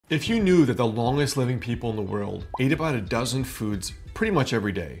If you knew that the longest living people in the world ate about a dozen foods pretty much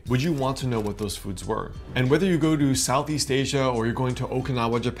every day, would you want to know what those foods were? And whether you go to Southeast Asia or you're going to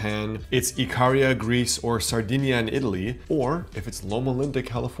Okinawa, Japan, it's Icaria, Greece, or Sardinia in Italy, or if it's Loma Linda,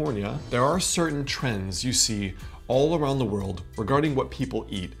 California, there are certain trends you see all around the world regarding what people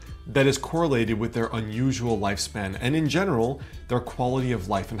eat that is correlated with their unusual lifespan and in general, their quality of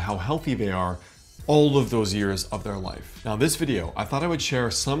life and how healthy they are all of those years of their life. Now, in this video, I thought I would share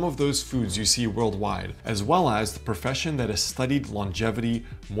some of those foods you see worldwide, as well as the profession that has studied longevity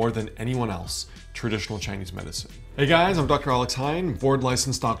more than anyone else, traditional Chinese medicine. Hey guys, I'm Dr. Alex Hein, board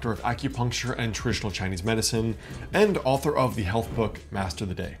licensed doctor of acupuncture and traditional Chinese medicine, and author of the health book, Master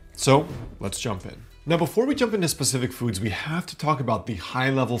the Day. So let's jump in. Now, before we jump into specific foods, we have to talk about the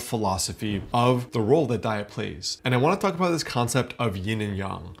high-level philosophy of the role that diet plays. And I want to talk about this concept of yin and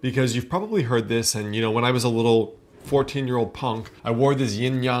yang, because you've probably heard this, and when I was a little 14-year-old punk, I wore this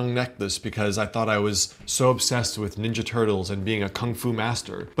yin-yang necklace because I thought I was so obsessed with Ninja Turtles and being a kung fu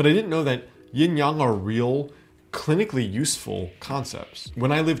master. But I didn't know that yin-yang are real, clinically useful concepts.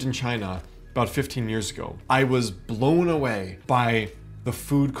 When I lived in China about 15 years ago, I was blown away by the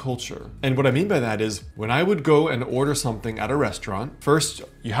food culture. And what I mean by that is when I would go and order something at a restaurant, first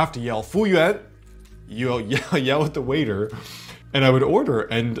you have to yell, "Fu Yuan," you yell at the waiter, and I would order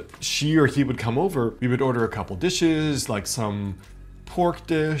and she or he would come over. We would order a couple dishes, like some pork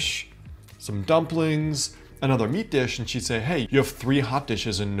dish, some dumplings, another meat dish, and she'd say, "Hey, you have 3 hot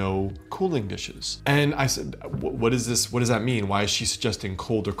dishes and no cooling dishes." And I said, "What is this? What does that mean? Why is she suggesting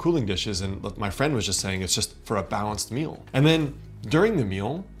cold or cooling dishes?" And my friend was just saying it's just for a balanced meal. And then during the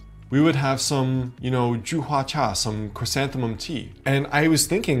meal, we would have some, juhua cha, some chrysanthemum tea. And I was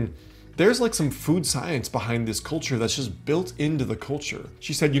thinking, there's like some food science behind this culture that's just built into the culture.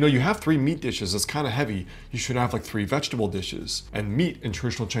 She said, you have 3 meat dishes, it's kind of heavy. You should have like 3 vegetable dishes. And meat in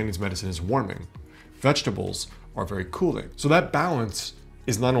traditional Chinese medicine is warming. Vegetables are very cooling. So that balance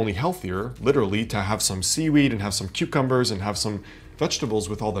is not only healthier, literally, to have some seaweed and have some cucumbers and have some vegetables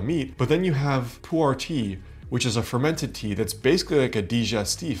with all the meat, but then you have pu'er tea, which is a fermented tea that's basically like a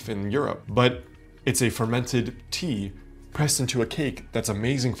digestif in Europe, but it's a fermented tea pressed into a cake that's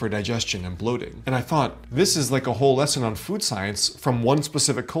amazing for digestion and bloating. And I thought, this is like a whole lesson on food science from one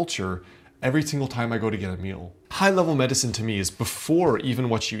specific culture every single time I go to get a meal. High-level medicine to me is before even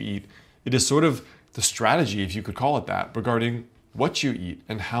what you eat. It is sort of the strategy, if you could call it that, regarding what you eat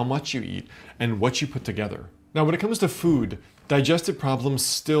and how much you eat and what you put together. Now, when it comes to food, digestive problems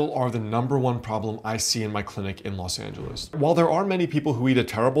still are the #1 problem I see in my clinic in Los Angeles. While there are many people who eat a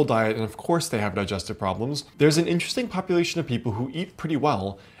terrible diet, and of course they have digestive problems, there's an interesting population of people who eat pretty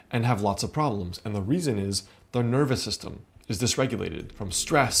well and have lots of problems. And the reason is their nervous system is dysregulated from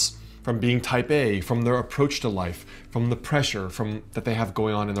stress, from being type A, from their approach to life, from the pressure that they have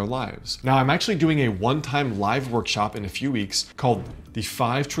going on in their lives. Now, I'm actually doing a one-time live workshop in a few weeks called the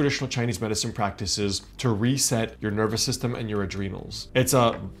 5 traditional Chinese medicine practices to reset your nervous system and your adrenals. It's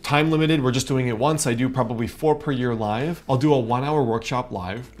time limited, we're just doing it once. I do probably 4 per year live. I'll do a 1-hour workshop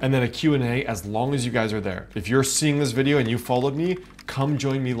live and then a Q&A as long as you guys are there. If you're seeing this video and you followed me, come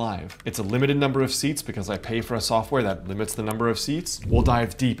join me live. It's a limited number of seats because I pay for a software that limits the number of seats. We'll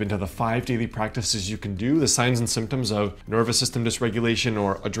dive deep into the 5 daily practices you can do, the signs and symptoms of nervous system dysregulation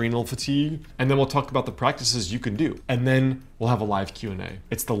or adrenal fatigue, and then we'll talk about the practices you can do. And then we'll have a live Q&A.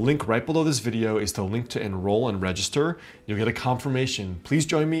 It's the link right below this video is the link to enroll and register. You'll get a confirmation. Please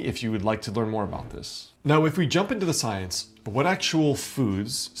join me if you would like to learn more about this. Now, if we jump into the science, what actual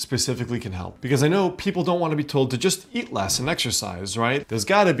foods specifically can help? Because I know people don't want to be told to just eat less and exercise, right? There's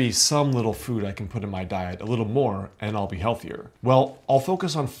got to be some little food I can put in my diet, a little more, and I'll be healthier. Well, I'll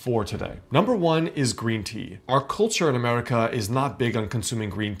focus on 4 today. #1 is green tea. Our culture in America is not big on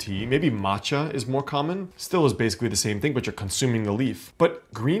consuming green tea. Maybe matcha is more common. Still is basically the same thing, but you're consuming the leaf.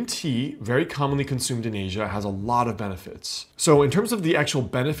 But green tea, very commonly consumed in Asia, has a lot of benefits. So in terms of the actual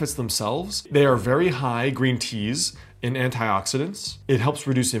benefits themselves, they are very high, green teas, in antioxidants. It helps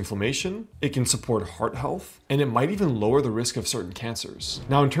reduce inflammation, it can support heart health, and it might even lower the risk of certain cancers.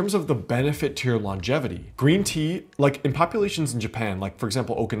 Now, in terms of the benefit to your longevity, green tea, like in populations in Japan, like for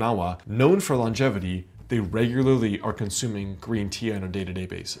example Okinawa, known for longevity, they regularly are consuming green tea on a day-to-day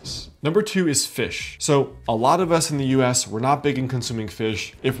basis. #2 is fish. So a lot of us in the US, we're not big in consuming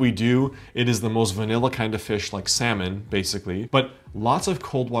fish. If we do, it is the most vanilla kind of fish like salmon, basically. But lots of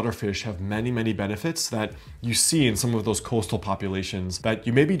cold water fish have many benefits that you see in some of those coastal populations that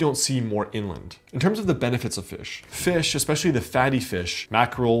you maybe don't see more inland. In terms of the benefits of fish, especially the fatty fish,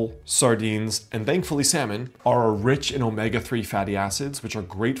 mackerel, sardines, and thankfully salmon, are rich in omega-3 fatty acids, which are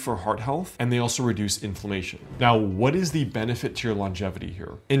great for heart health, and they also reduce inflammation. Now, what is the benefit to your longevity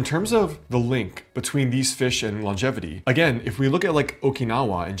here? In terms of the link between these fish and longevity, again, if we look at like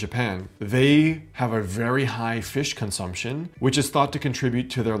Okinawa in Japan, they have a very high fish consumption, which is thought to contribute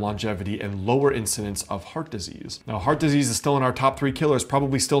to their longevity and lower incidence of heart disease. Now, heart disease is still in our top 3 killers,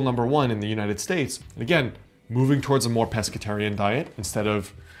 probably still number 1 in the United States. And again, moving towards a more pescatarian diet instead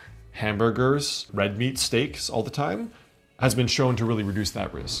of hamburgers, red meat, steaks all the time has been shown to really reduce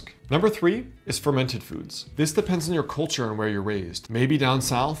that risk. Number 3 is fermented foods. This depends on your culture and where you're raised. Maybe down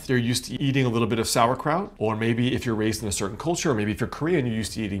south, you're used to eating a little bit of sauerkraut, or maybe if you're raised in a certain culture, or maybe if you're Korean, you're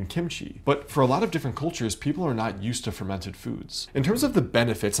used to eating kimchi. But for a lot of different cultures, people are not used to fermented foods. In terms of the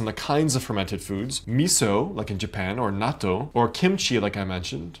benefits and the kinds of fermented foods, miso, like in Japan, or natto, or kimchi, like I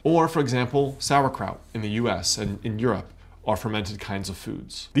mentioned, or for example, sauerkraut in the US and in Europe, are fermented kinds of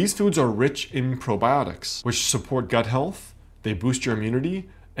foods. These foods are rich in probiotics, which support gut health, they boost your immunity,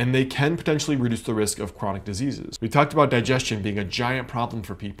 and they can potentially reduce the risk of chronic diseases. We talked about digestion being a giant problem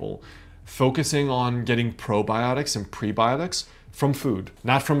for people. Focusing on getting probiotics and prebiotics from food,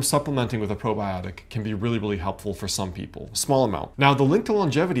 not from supplementing with a probiotic, can be really helpful for some people. Small amount. Now, the link to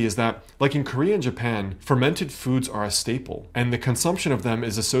longevity is that, like in Korea and Japan, fermented foods are a staple, and the consumption of them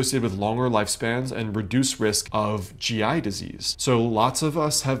is associated with longer lifespans and reduced risk of GI disease. So lots of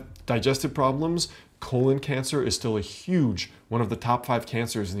us have digestive problems. Colon cancer is still a huge, one of the top 5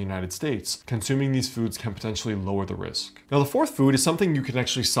 cancers in the United States. Consuming these foods can potentially lower the risk. Now, the 4th food is something you can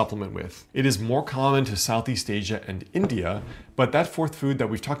actually supplement with. It is more common to Southeast Asia and India, but that 4th food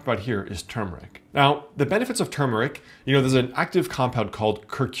that we've talked about here is turmeric. Now, the benefits of turmeric, there's an active compound called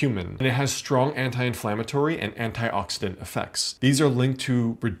curcumin, and it has strong anti-inflammatory and antioxidant effects. These are linked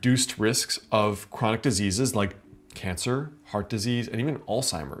to reduced risks of chronic diseases like cancer, heart disease, and even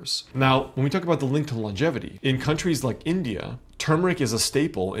Alzheimer's. Now, when we talk about the link to longevity, in countries like India, turmeric is a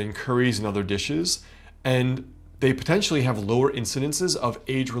staple in curries and other dishes, and they potentially have lower incidences of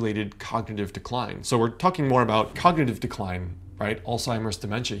age-related cognitive decline. So we're talking more about cognitive decline, right? Alzheimer's,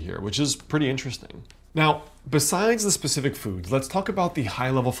 dementia here, which is pretty interesting. Now, besides the specific foods, let's talk about the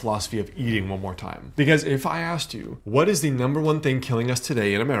high-level philosophy of eating one more time. Because if I asked you, what is the number 1 thing killing us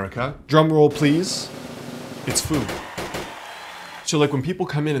today in America? Drum roll, please. It's food. So like when people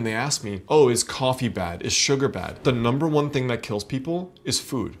come in and they ask me, oh, is coffee bad? Is sugar bad? The number 1 thing that kills people is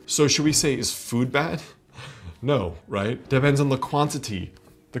food. So should we say, is food bad? No, right? Depends on the quantity,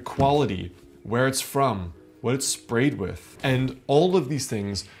 the quality, where it's from, what it's sprayed with. And all of these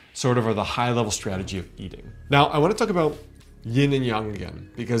things sort of are the high-level strategy of eating. Now, I want to talk about yin and yang again,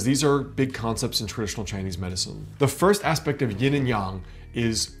 because these are big concepts in traditional Chinese medicine. The first aspect of yin and yang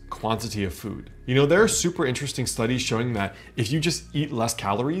is quantity of food. There are super interesting studies showing that if you just eat less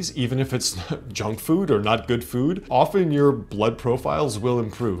calories, even if it's junk food or not good food, often your blood profiles will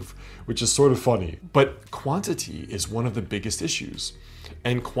improve, which is sort of funny. But quantity is one of the biggest issues.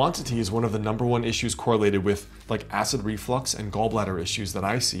 And quantity is one of the number 1 issues correlated with like acid reflux and gallbladder issues that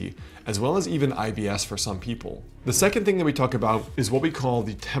I see, as well as even IBS for some people. The second thing that we talk about is what we call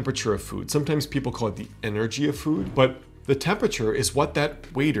the temperature of food. Sometimes people call it the energy of food, but the temperature is what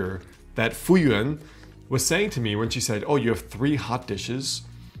that waiter, that Fuyuan, was saying to me when she said, oh, you have 3 hot dishes,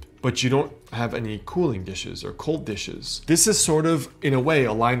 but you don't have any cooling dishes or cold dishes. This is sort of, in a way,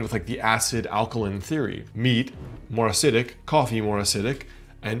 aligned with like the acid-alkaline theory. Meat, more acidic, coffee, more acidic,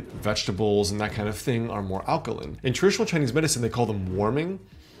 and vegetables and that kind of thing are more alkaline. In traditional Chinese medicine, they call them warming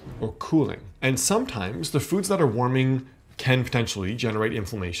or cooling. And sometimes the foods that are warming can potentially generate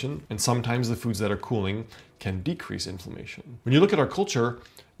inflammation, and sometimes the foods that are cooling can decrease inflammation. When you look at our culture,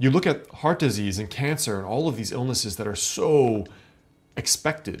 you look at heart disease and cancer and all of these illnesses that are so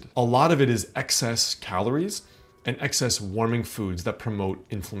expected. A lot of it is excess calories and excess warming foods that promote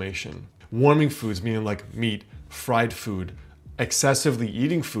inflammation. Warming foods, meaning like meat, fried food, excessively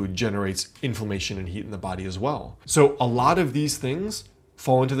eating food generates inflammation and heat in the body as well. So a lot of these things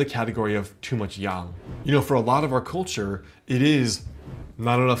fall into the category of too much yang. For a lot of our culture, it is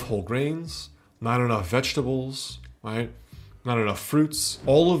not enough whole grains, not enough vegetables, right? Not enough fruits.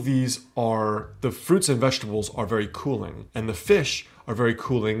 All of these the fruits and vegetables are very cooling, and the fish are very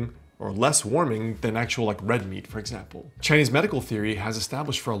cooling or less warming than actual like red meat, for example. Chinese medical theory has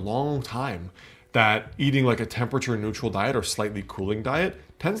established for a long time that eating like a temperature neutral diet or slightly cooling diet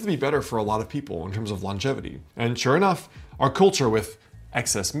tends to be better for a lot of people in terms of longevity. And sure enough, our culture with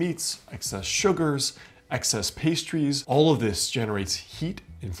excess meats, excess sugars, excess pastries. All of this generates heat,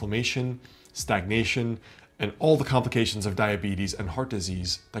 inflammation, stagnation, and all the complications of diabetes and heart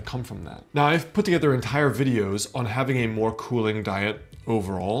disease that come from that. Now, I've put together entire videos on having a more cooling diet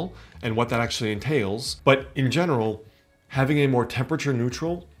overall and what that actually entails, but in general, having a more temperature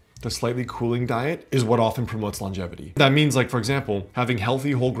neutral to slightly cooling diet is what often promotes longevity. That means, like, for example, having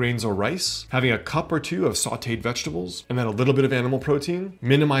healthy whole grains or rice, having a cup or two of sauteed vegetables, and then a little bit of animal protein,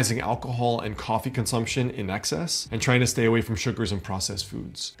 minimizing alcohol and coffee consumption in excess, and trying to stay away from sugars and processed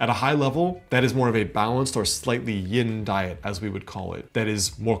foods. At a high level, that is more of a balanced or slightly yin diet, as we would call it, that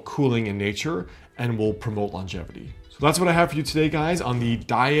is more cooling in nature and will promote longevity. So that's what I have for you today, guys, on the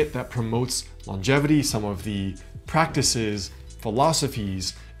diet that promotes longevity, some of the practices,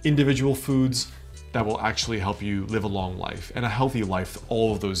 philosophies, individual foods that will actually help you live a long life and a healthy life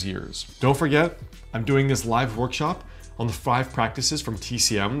all of those years. Don't forget, I'm doing this live workshop on the 5 practices from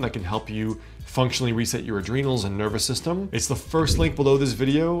TCM that can help you functionally reset your adrenals and nervous system. It's the first link below this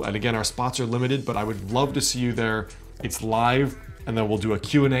video, and again, our spots are limited, but I would love to see you there. It's live, and then we'll do a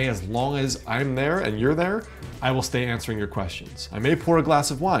Q&A. As long as I'm there and you're there, I will stay answering your questions. I may pour a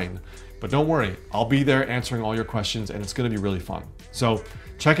glass of wine, but don't worry, I'll be there answering all your questions, and it's gonna be really fun. So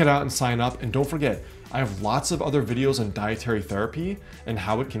check it out and sign up. And don't forget, I have lots of other videos on dietary therapy and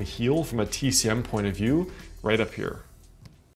how it can heal from a TCM point of view right up here.